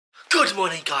Good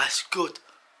morning, guys. Good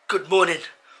morning.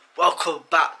 Welcome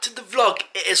back to the vlog.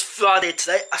 It is Friday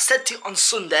today. I said to you on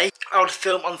Sunday I would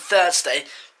film on Thursday,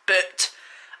 but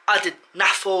I did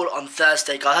naff all on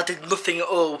Thursday, guys. I did nothing at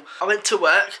all. I went to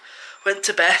work, went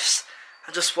to Beth's,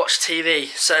 and just watched TV.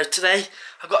 So today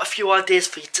I've got a few ideas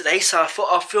for you today. So I thought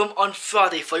I'll film on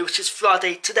Friday for you, which is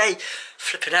Friday today.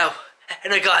 Flipping hell.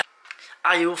 Anyway, guys,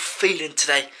 how are you all feeling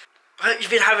today? I hope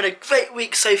you've been having a great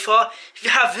week so far. If you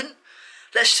haven't,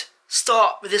 let's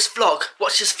start with this vlog.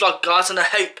 Watch this vlog, guys, and I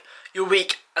hope your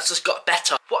week has just got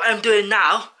better. What I'm doing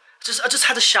now, I just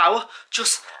had a shower.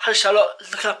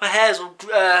 Look at my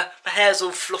hair's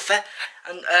all fluffy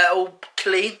and all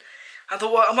clean. I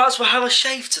thought, well, I might as well have a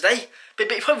shave today. But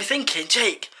you're probably thinking,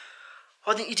 Jake,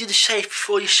 why didn't you do the shave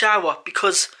before you shower?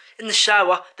 Because in the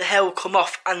shower, the hair will come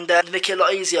off and make it a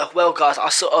lot easier. Well, guys, I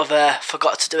sort of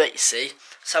forgot to do it, you see.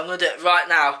 So I'm going to do it right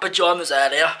now. Pyjamas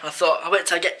earlier. And I thought, I'll wait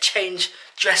till I get changed,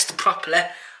 dressed properly. I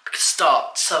could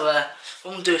start. So I'm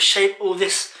going to do is shave all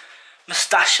this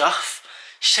moustache off.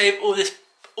 Shave all this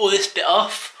bit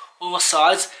off. All my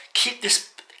sides. Keep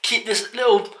this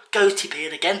little goatee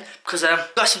beard again. Because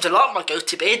I seem to like my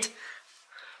goatee beard.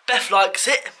 Beth likes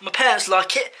it. My parents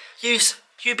like it.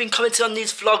 You've been commenting on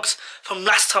these vlogs from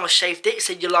last time I shaved it. You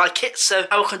said you like it. So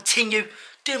I will continue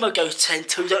doing my goatee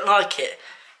until you don't like it.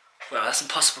 Well, that's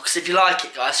impossible, because if you like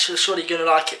it, guys, surely you're going to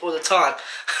like it all the time.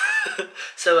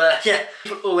 So, yeah,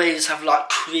 people always have, like,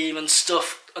 cream and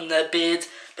stuff on their beard.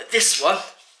 But this one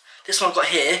I've got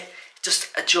here, just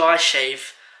a dry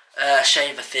shave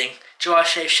shaver thing. Dry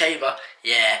shave shaver.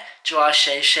 Yeah, dry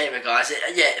shave shaver, guys.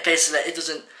 Basically, it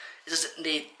doesn't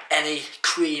need any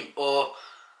cream or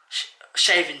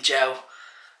shaving gel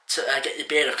to get your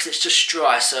beard off, because it's just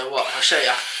dry. So, what? I'll show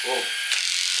you. Whoa.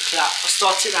 Look at that. I'll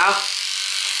start it now.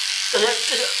 Yeah,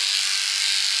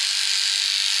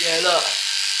 look,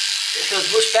 it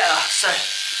feels much better. So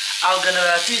I'm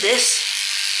gonna do this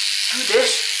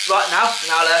right now,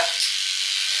 and I'll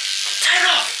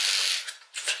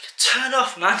turn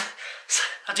off, man. So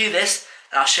I'll do this,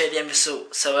 and I'll show you the end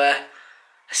result. So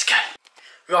let's go.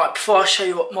 Right, before I show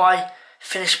you what my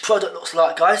finished product looks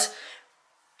like, guys,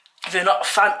 if you're not a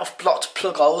fan of blocked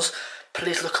plug holes,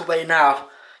 please look away now.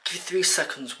 Give you 3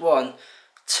 seconds. 1,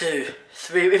 2,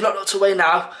 3. If not looked away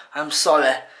now, I'm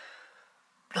sorry.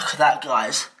 Look at that,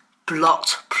 guys.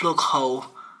 Blocked plug hole.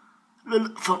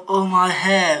 Look from all my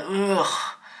hair.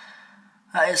 Ugh.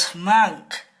 That is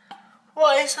mank.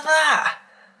 What is that?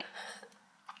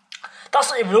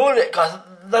 That's not even all of it, guys.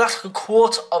 That's like a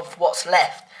quarter of what's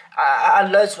left. I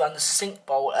had loads around the sink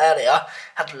bowl earlier.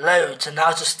 Had loads, and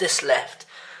now just this left.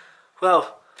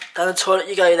 Well, down the toilet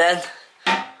you go then.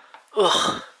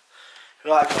 Ugh.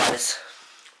 Right, guys.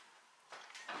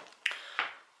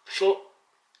 So,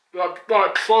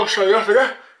 right, before I show you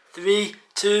everything, 3,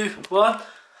 2, 1.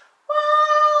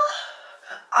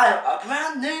 I am a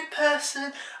brand new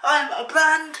person. I am a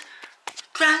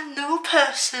brand new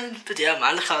person. But yeah,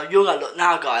 man, look how young I look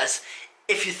now, guys.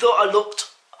 If you thought I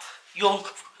looked young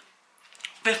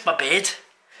with my beard,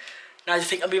 now you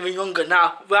think I'm even younger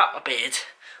now without my beard.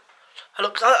 I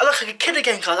look like a kid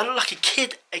again, guys. I look like a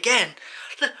kid again.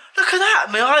 Look at that.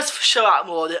 My eyes show out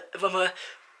more if I'm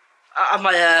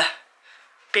my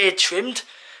beard trimmed.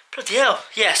 Bloody hell.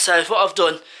 Yeah, so what I've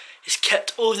done is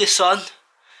kept all this on.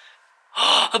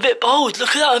 Oh, I'm a bit bold. Look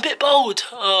at that, I'm a bit bold.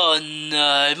 Oh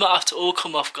no, it might have to all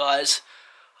come off, guys.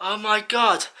 Oh my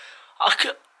god. I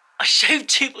shaved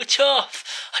too much off.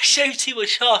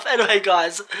 Anyway,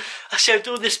 guys, I shaved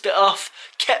all this bit off,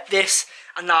 kept this,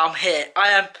 and now I'm here. I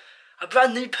am a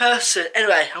brand new person.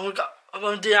 Anyway, I'm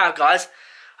going to do now, guys.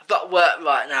 I've got work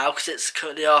right now because it's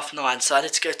currently 9:30, so I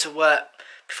need to go to work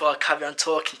before I carry on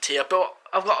talking to you. But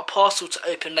I've got a parcel to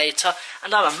open later,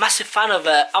 and I'm a massive fan of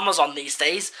Amazon these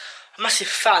days. A massive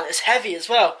fan. It's heavy as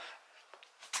well.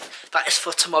 That is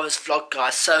for tomorrow's vlog,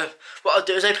 guys. So what I'll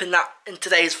do is open that in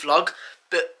today's vlog,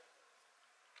 but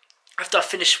after I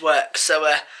finish work. So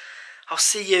I'll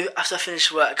see you after I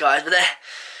finish work, guys. But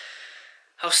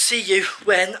I'll see you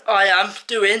when I am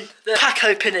doing the pack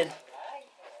opening.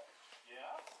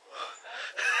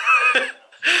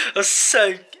 That's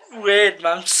so weird,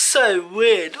 man. So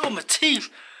weird. Oh, my teeth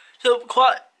look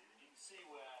quite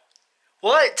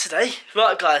white today.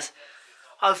 Right, guys.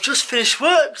 I've just finished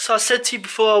work. So I said to you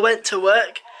before I went to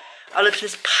work, I'll open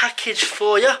this package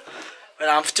for you when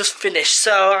I've just finished.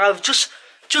 So I've just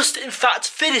in fact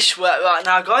finished work right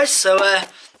now, guys. So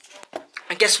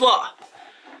and guess what?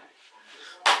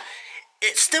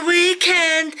 It's the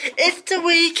weekend.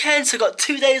 So I've got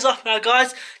 2 days off now,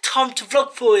 guys. Time to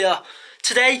vlog for you.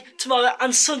 Today, tomorrow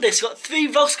and Sunday. So I've got 3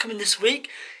 vlogs coming this week.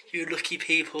 You lucky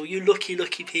people. You lucky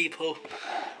people.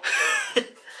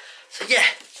 So yeah,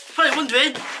 you're probably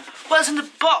wondering what's in the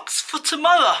box for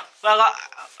tomorrow. Well,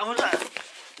 I'm about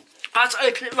to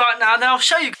open it right now, and then I'll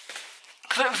show you.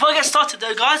 Before I get started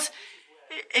though, guys,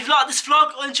 if you like this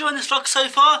vlog or enjoying this vlog so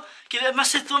far, give it a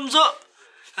massive thumbs up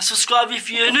and subscribe if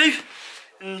you're new.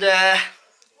 And no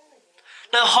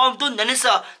harm done then, is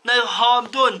there? No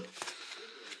harm done.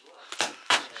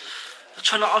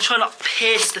 I'll try not to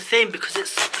pierce the thing because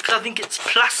I think it's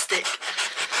plastic.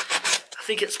 I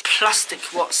think it's plastic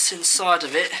what's inside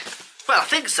of it. Well, I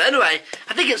think so anyway.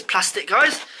 I think it's plastic,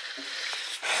 guys.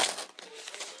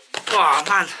 Oh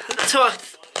man,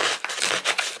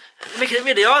 making it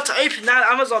really hard to open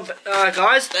that Amazon,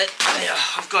 guys.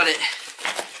 I've got it.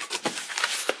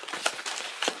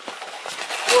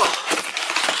 Whoa.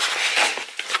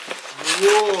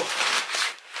 Whoa.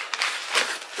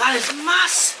 That is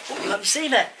massive. Oh, you haven't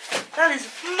seen it. That is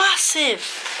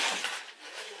massive.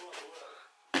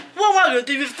 What am I going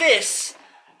to do with this?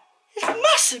 It's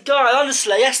massive, guys.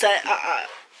 Honestly, yesterday, I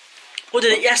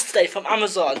ordered it yesterday from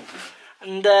Amazon.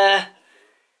 And it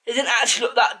didn't actually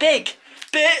look that big.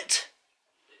 But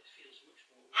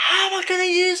how am I going to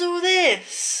use all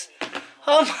this?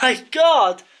 Oh my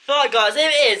god. Right guys,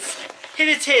 here it is. Here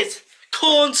it is.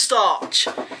 Cornstarch.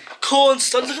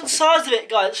 Cornstarch. Look at the size of it,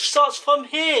 guys. It starts from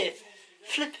here.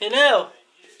 Flipping hell.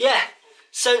 Yeah.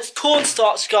 So it's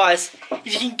cornstarch, guys.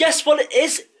 If you can guess what it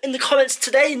is in the comments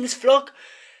today in this vlog,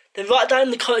 then write down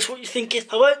in the comments what you think it is.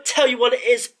 I won't tell you what it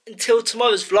is until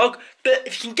tomorrow's vlog, but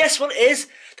if you can guess what it is,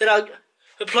 then I'll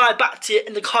reply back to you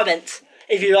in the comments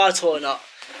if you're right or not.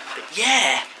 But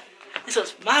yeah, this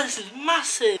looks mad. This is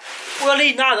massive. All I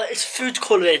need now is food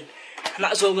colouring, and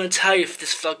that's all I'm going to tell you for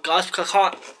this vlog, guys, because I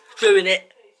can't ruin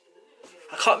it.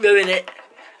 I can't ruin it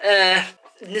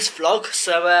in this vlog,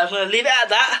 so I'm going to leave it at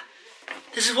that.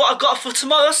 This is what I've got for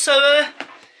tomorrow, so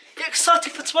get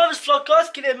excited for tomorrow's vlog, guys.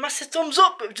 Give it a massive thumbs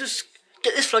up, but just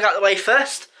get this vlog out of the way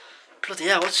first. Bloody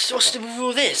hell, what's to do with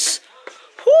all this?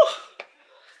 Whew.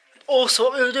 Also,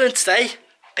 what we were doing today,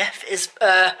 Beth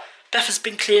has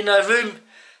been cleaning her room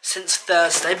since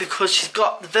Thursday because she's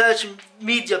got the Virgin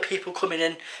Media people coming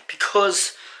in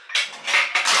because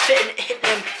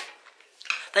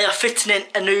they are fitting in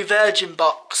a new Virgin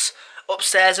box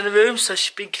upstairs in the room, so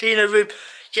she's been cleaning her room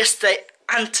yesterday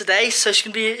and today, so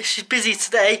she's busy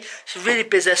today. She's really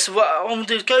busy. So what I'm gonna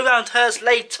do is go around hers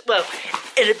later, well,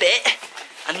 in a bit,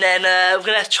 and then we're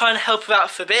gonna try and help her out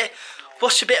for a bit.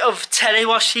 Watch a bit of telly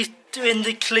while she's doing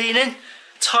the cleaning,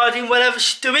 tidying, whatever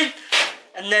she's doing.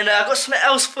 And then I've got something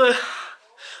else for.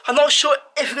 I'm not sure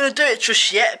if we're gonna do it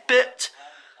just yet, but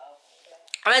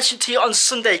I mentioned to you on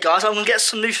Sunday, guys, I'm gonna get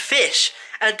some new fish,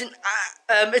 and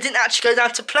it didn't actually go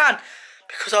down to plan.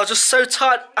 Because I was just so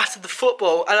tired after the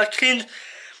football, and I cleaned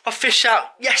my fish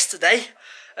out yesterday,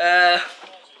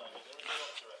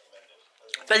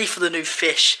 ready for the new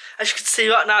fish. As you can see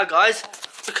right now, guys,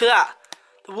 look at that.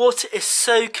 The water is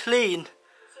so clean.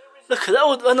 Look at that.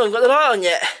 Oh, I haven't got the light on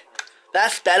yet.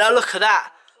 That's better. Look at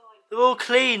that. They're all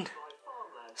clean.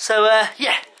 So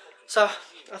yeah. So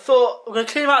I thought we're gonna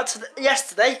clean them out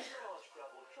yesterday,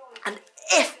 and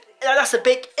that's a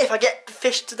big if. I get the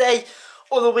fish today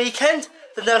or the weekend,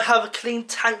 then they'll have a clean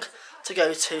tank to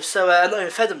go to. So I've not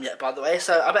even fed them yet, by the way,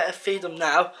 so I better feed them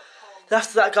now. Then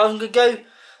after that, guys, I'm going to go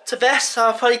to Best, so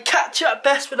I'll probably catch you at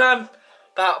Best when I'm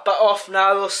about half an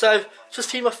hour or so. Just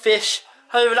feed my fish,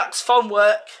 have a relax from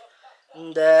work,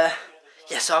 and yeah,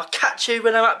 so I'll catch you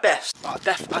when I'm at Best. Right,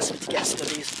 Beth asked me to get some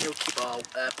of these Milky Bar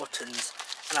buttons,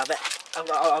 and I've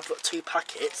got 2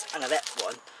 packets, and I've ate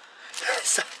one.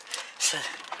 so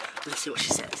let's see what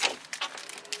she says.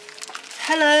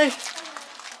 Hello.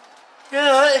 You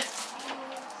alright?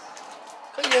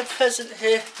 Got you a present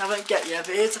here. I won't get you,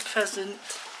 but here's a present.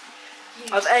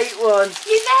 I've ate one.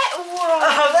 You've ate one.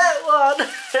 I've ate one.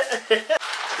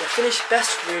 Yeah, finished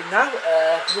Best room now.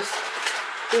 Just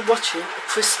been watching a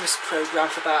Christmas programme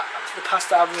for the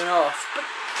past hour and a half.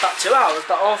 About 2 hours.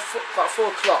 About 4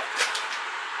 o'clock.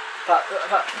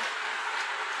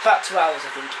 About 2 hours, I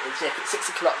think it is. Yeah, it's 6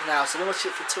 o'clock now. So I've been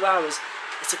watching it for 2 hours.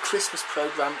 It's a Christmas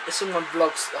programme. Someone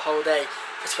vlogs the whole day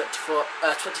for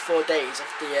 24 days of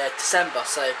the December.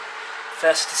 So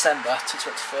 1st of December to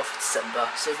 24th of December.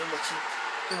 So we've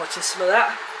been watching some of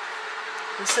that.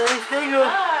 And so here you go.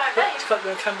 She's got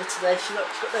me on camera today. She's got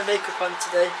no makeup on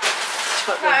today.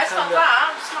 No, it's not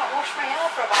that. I'm just not washed my hair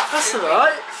for about 2 weeks. That's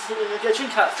alright. Get a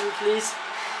drink out for me, please.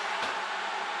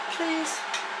 Please.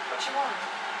 What do you want?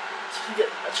 So you can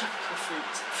get a tropical fruit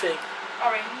thing.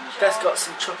 Orange. Beth's got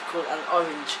some tropical and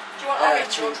orange. Do you want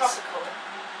orange or tropical?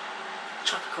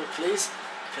 Tropical, please.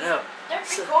 You know. Don't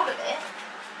record of it.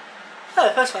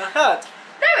 No, first one I had.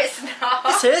 No, it's not.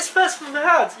 This is first one I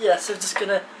had. Yeah, so I'm just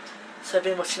gonna So I've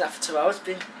been watching that for 2 hours,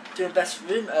 been doing best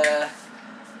room,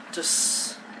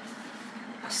 that's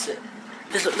it.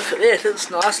 Look at this, it looks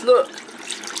nice, look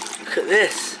at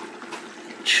this.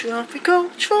 Tropical.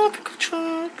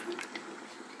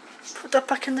 Put that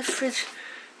back in the fridge.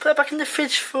 Put that back in the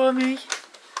fridge for me.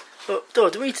 Oh,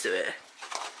 do we need to do it?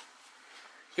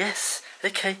 Yes,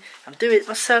 okay, I'm doing it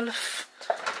myself.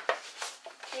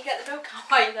 Can you get the milk out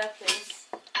while you're there, please?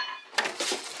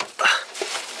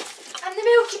 And the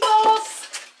Milky Bars!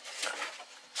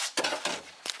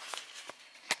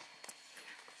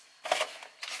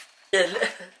 Yeah,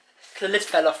 the lid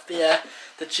fell off the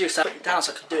juice. I put it down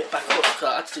so I could do it back up because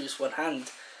I had to do this one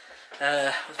hand.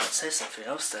 I was about to say something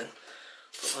else then.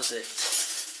 What was it?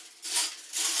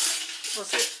 Oh,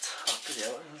 bloody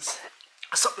hell.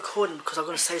 I stopped recording because I was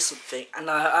going to say something and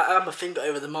I had my finger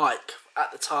over the mic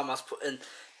at the time I was putting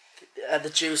the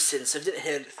juice in, so if you didn't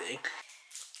hear anything,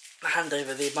 my hand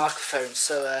over the microphone,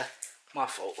 so my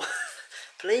fault.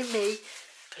 Blame me.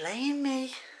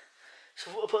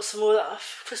 So I put some more of that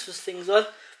Christmas things on.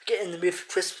 We're getting in the mood for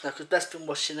Christmas now because Beth's been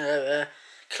washing her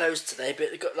clothes today, but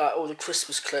they've got like all the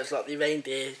Christmas clothes like the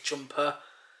reindeer jumper,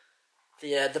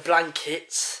 the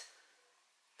blankets,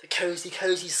 the cozy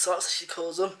socks as she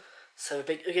calls them. So we've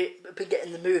been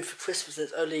getting in the mood for Christmas and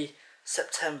it's only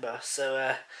September,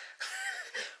 so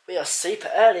we are super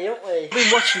early, aren't we? We've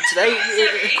been watching today,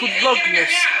 it's called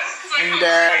Vlogmas, and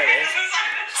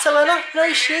so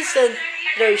there she is then,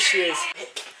 there she is.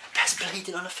 That's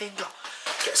bleeding on her finger,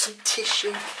 get some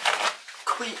tissue,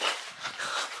 quick,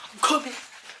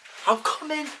 I'm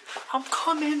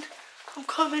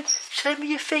coming, show me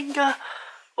your finger,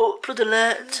 oh, blood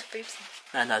alert.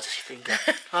 No, just your finger.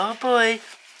 Oh boy.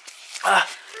 Do you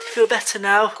feel better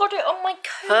now? Got it on my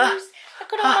coats. I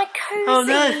got it on my cozies. Oh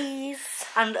no.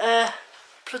 And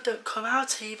blood don't come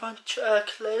out even on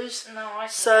clothes. No, I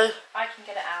can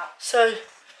get it out. So,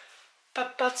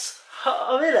 that's...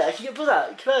 Oh really? Can you get blood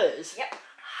out of your clothes? Yep.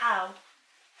 How?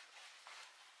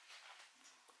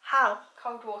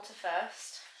 Cold water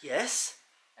first. Yes.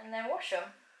 And then wash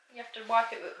them. You have to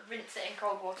wipe it, rinse it in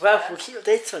cold water. Well, first. we'll keep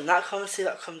updated on that. Can't see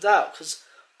that comes out because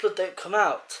blood don't come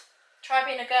out. Try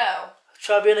being a girl.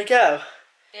 Try being a girl.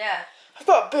 Yeah. I've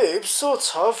got boobs,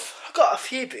 sort of. I've got a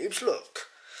few boobs, look.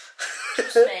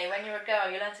 Trust me, when you're a girl,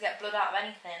 you learn to get blood out of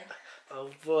anything.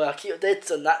 Oh boy, I'll keep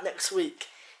updated on that next week.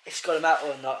 If she's got them out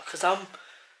or not, because I'm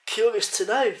curious to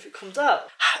know if it comes out.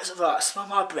 Right, smell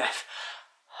my breath.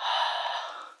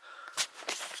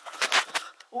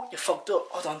 Oh, you're fogged up.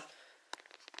 Hold on.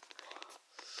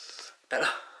 Better.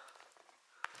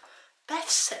 Beth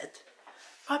said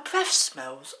my breath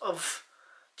smells of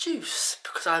juice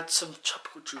because I had some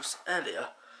tropical juice earlier,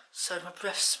 so my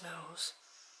breath smells.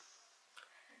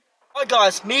 Hi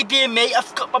guys, me being me,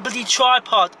 I've got my bloody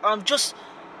tripod. I'm just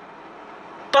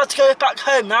about to go back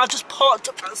home now. I've just parked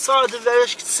up outside of the road,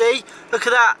 as you can see. Look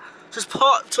at that. Just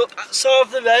parked up outside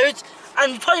of the road.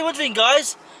 And you're probably wondering,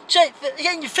 guys, Jake, you're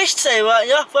getting your fish today, weren't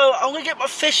you? Well, I'm going to get my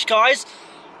fish, guys,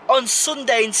 on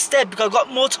Sunday instead because I've got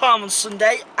more time on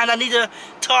Sunday and I need a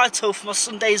title for my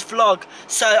Sunday's vlog.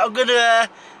 So I'm going to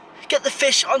get the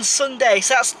fish on Sunday.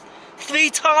 So that's 3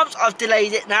 times I've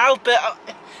delayed it now, but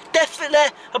definitely,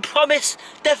 I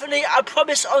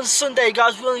promise on Sunday,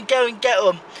 guys, we're going to go and get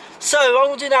them. So what I'm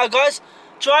going to do now, guys,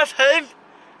 drive home.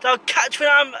 Then I'll catch when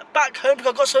I'm back home because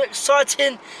I've got some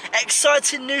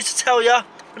exciting news to tell you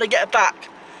when I get back.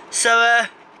 So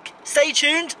stay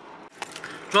tuned.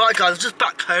 Right guys, I'm just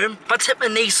back home. I take my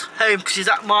niece home because she's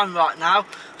at mine right now.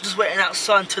 I'm just waiting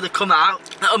outside until they come out.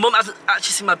 Now, my mum hasn't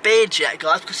actually seen my beard yet,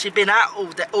 guys, because she's been out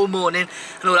all morning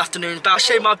and all afternoon. But I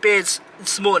showed my beards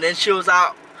this morning. She was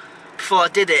out before I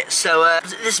did it. So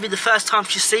this will be the first time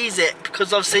she sees it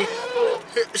because obviously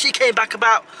she came back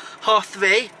about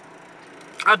 3:30.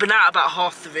 I've been out about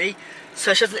 3:30.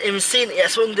 So she hasn't even seen it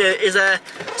yet. So what I'm going to do is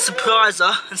surprise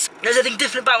her. And if there's anything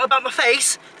different about my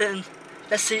face, then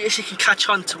let's see if she can catch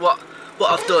on to what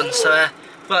I've done. So,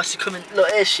 well, she's coming. Look,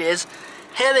 here she is.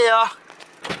 Here they are.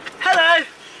 Hello.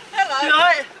 Hello. You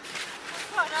alright?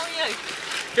 Right, how are you?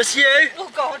 Just you. Oh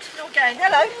God, not again.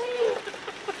 Hello.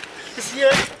 Just you.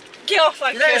 Get off,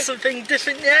 thank You notice something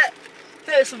different yet?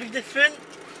 Notice something different?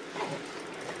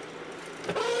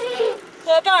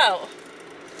 What about?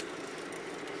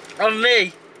 On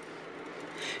me.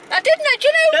 I didn't know. Do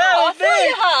you know Yeah, what? I on thought me.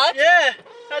 you had. Yeah.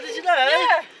 How did you know?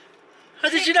 Yeah. How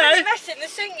did you know? Mess in the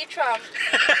sink, you tramp.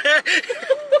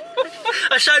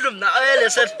 I showed them that earlier. I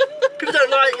said people don't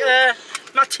like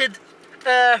matted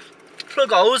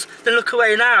plug holes. Then look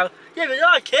away now. Yeah, but they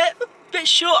like it. Bit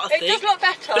short, I think. It does look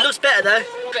better. It looks better though.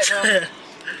 A bit more.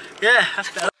 Yeah, that's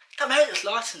better. Damn, I hate this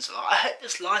lighting a lot. I hope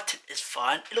this lighting is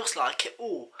fine. It looks like it.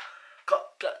 Oh, Got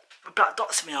black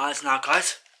dots in my eyes now,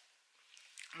 guys.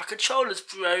 My controller's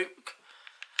broke.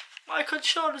 My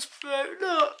controller's broke.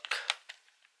 Look.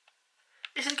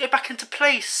 It doesn't go back into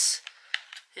place.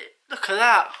 Look at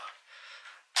that.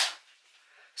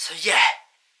 So yeah.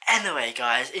 Anyway,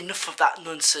 guys, enough of that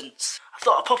nonsense. I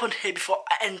thought I'd pop on here before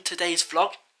I end today's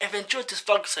vlog. If you enjoyed this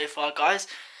vlog so far, guys,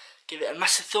 give it a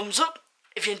massive thumbs up.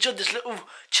 If you enjoyed this little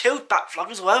chilled back vlog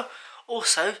as well,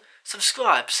 also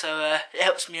subscribe. So it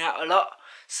helps me out a lot.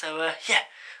 So yeah.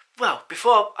 Well,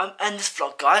 before I end this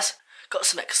vlog, guys, got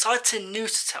some exciting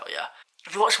news to tell you.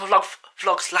 If you watched my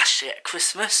vlogs last year at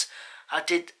Christmas, I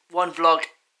did one vlog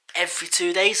every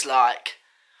 2 days, like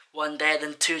one day,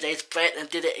 then 2 days break, then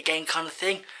did it again kind of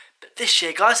thing. But this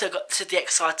year, guys, this is the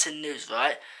exciting news,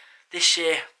 right? This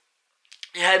year,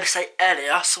 you heard me say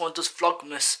earlier, someone does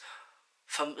Vlogmas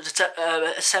from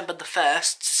December the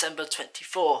 1st to December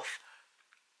 24th.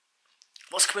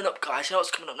 What's coming up, guys? You know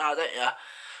what's coming up now, don't you?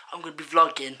 I'm going to be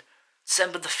vlogging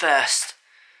December the 1st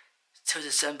till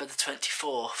December the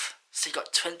 24th. So you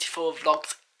got 24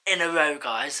 vlogs in a row,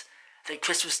 guys. Then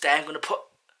Christmas Day, I'm going to put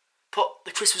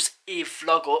the Christmas Eve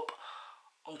vlog up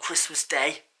on Christmas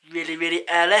Day really, really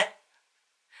early.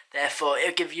 Therefore,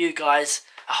 it'll give you guys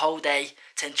a whole day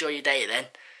to enjoy your day then.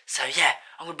 So yeah,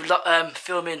 I'm going to be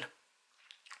filming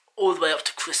all the way up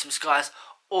to Christmas, guys.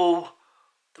 All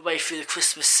the way through the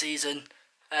Christmas season,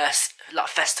 like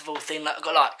festival thing. Like,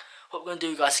 what we're going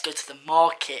to do, guys, is go to the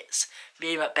markets.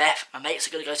 Me and Beth, my mates,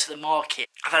 are going to go to the market.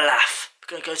 Have a laugh.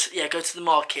 We're going to go to the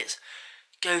markets.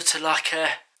 Go to like a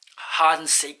hide and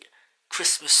seek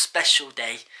Christmas special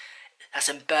day. That's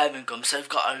in Birmingham. So we've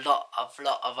got a lot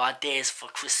of ideas for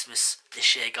Christmas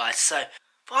this year, guys. So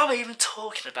why are we even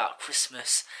talking about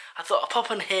Christmas? I thought I'd pop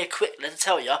on here quickly to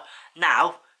tell you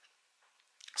now,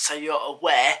 so you're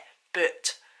aware.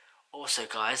 But also,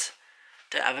 guys,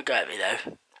 don't have a go at me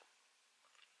though.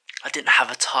 I didn't have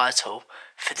a title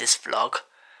for this vlog.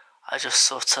 I just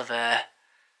sort of thought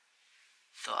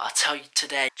I'd tell you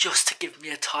today just to give me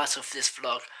a title for this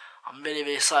vlog. I'm really,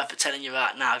 really sorry for telling you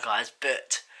right now, guys,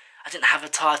 but I didn't have a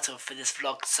title for this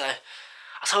vlog, so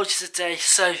I told you today.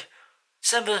 So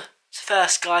December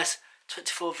 1st, guys,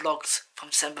 24 vlogs from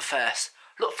December 1st.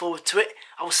 Look forward to it.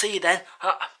 I will see you then.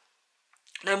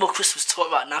 No more Christmas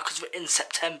talk right now because we're in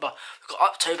September. We've got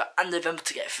October and November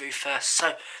to get through first.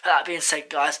 So that being said,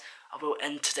 guys, I will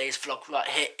end today's vlog right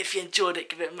here. If you enjoyed it,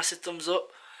 give it a massive thumbs up.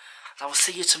 And I will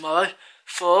see you tomorrow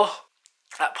for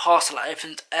that parcel I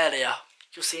opened earlier.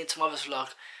 You'll see in tomorrow's vlog.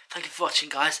 Thank you for watching,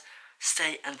 guys.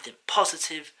 Stay and think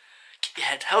positive. Keep your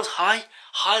head held high.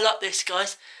 High like this,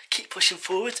 guys. Keep pushing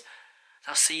forward.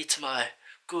 I'll see you tomorrow.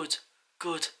 Good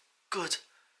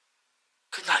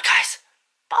night, guys.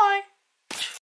 Bye.